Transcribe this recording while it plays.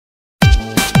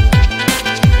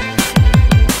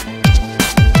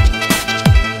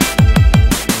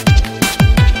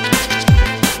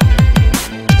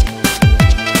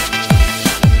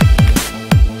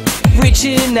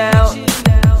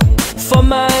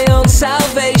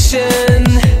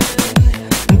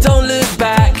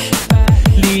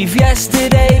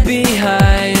yesterday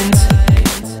behind.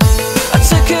 I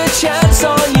took a chance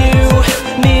on you,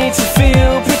 need to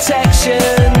feel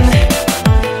protection.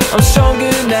 I'm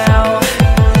stronger now,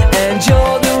 and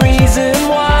you're the reason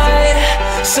why.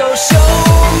 So show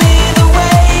me the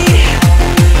way,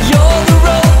 you're the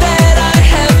road that I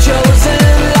have chosen.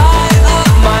 Light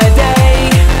up my day,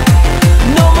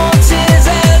 no more tears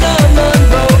and I'm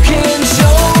unbroken.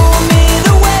 Show me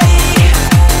the way,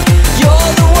 you're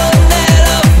the one that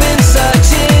I've been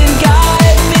searching.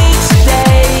 Guide me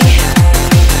today,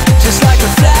 just like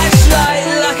a flashlight,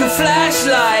 like a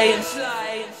flashlight.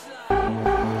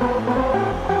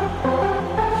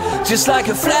 Just like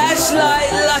a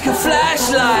flashlight, like a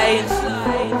flashlight.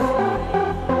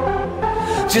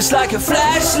 Just like a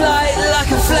flashlight,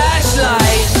 like a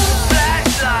flashlight.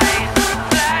 Flashlight,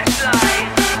 flashlight,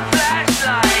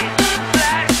 flashlight,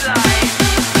 flashlight,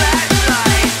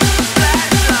 flashlight,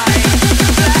 flashlight,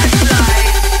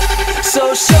 flashlight. So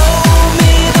show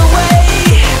me the way,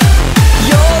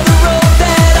 you're the road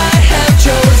that I have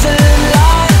chosen.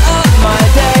 Light up my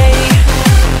day,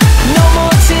 no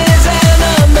more tears and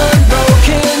I'm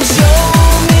unbroken. Show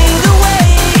me the way,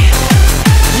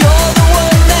 you're the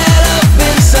one that I've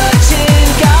been searching.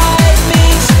 Guide me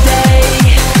today,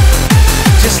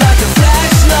 just like a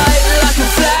flashlight, like a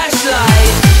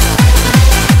flashlight.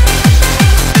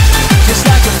 Just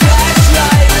like a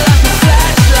flashlight, like a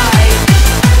flashlight.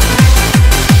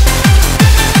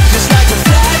 Just like a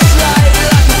flashlight,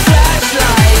 like a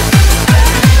flashlight.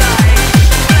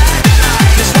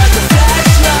 Just like a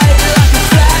flashlight, like a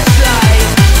flashlight.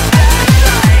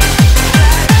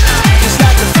 Just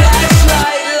like a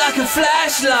flashlight, like a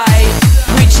flashlight.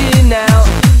 Reaching out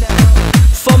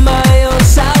for my own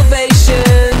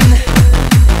salvation.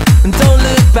 And don't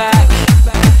look back,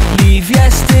 leave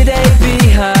yesterday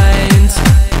behind.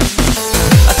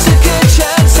 I took a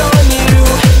chance on you,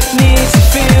 need to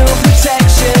feel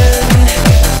protection.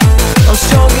 I'm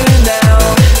stronger now,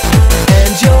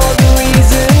 and you're the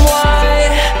reason why.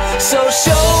 So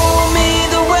show me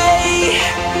the way,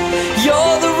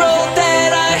 you're the road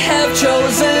that I have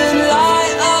chosen.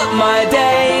 Light up my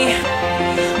day,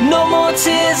 no more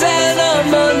tears and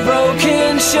I'm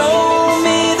unbroken. Show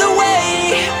me the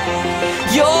way,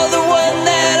 you're the one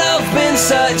that I've been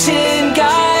searching.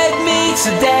 Guide me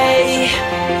today,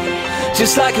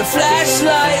 just like a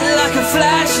flashlight, like a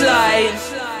flashlight.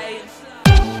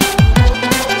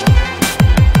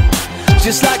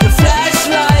 Just like a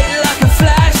flashlight, like a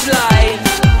flashlight.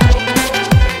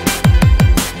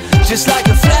 Just like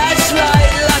a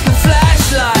flashlight, like a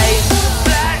flashlight.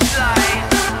 Flashlight,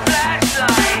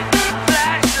 flashlight,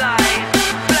 flashlight,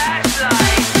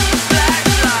 flashlight,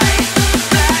 flashlight,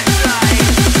 flashlight,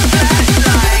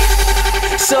 flashlight.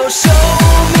 So show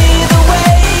me the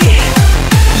way,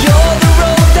 you're the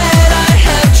road that I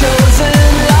have chosen.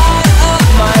 Light up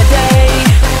my day,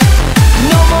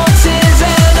 no more tears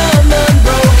and I'm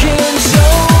unbroken.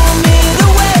 Show me the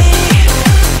way,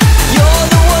 you're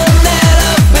the one that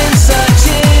I've been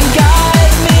searching.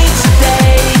 Guide me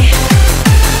today,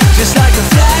 just like a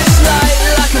flashlight,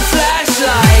 like a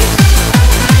flashlight.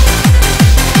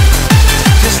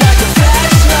 Just like a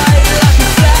flashlight, like a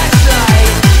flashlight.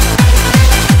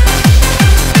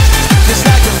 Just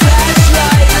like a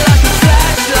flashlight, like a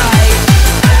flashlight.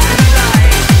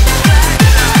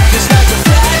 Just like a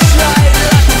flashlight,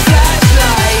 like a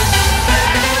flashlight.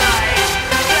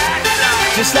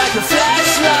 Just like a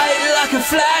flashlight, like a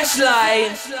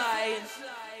flashlight.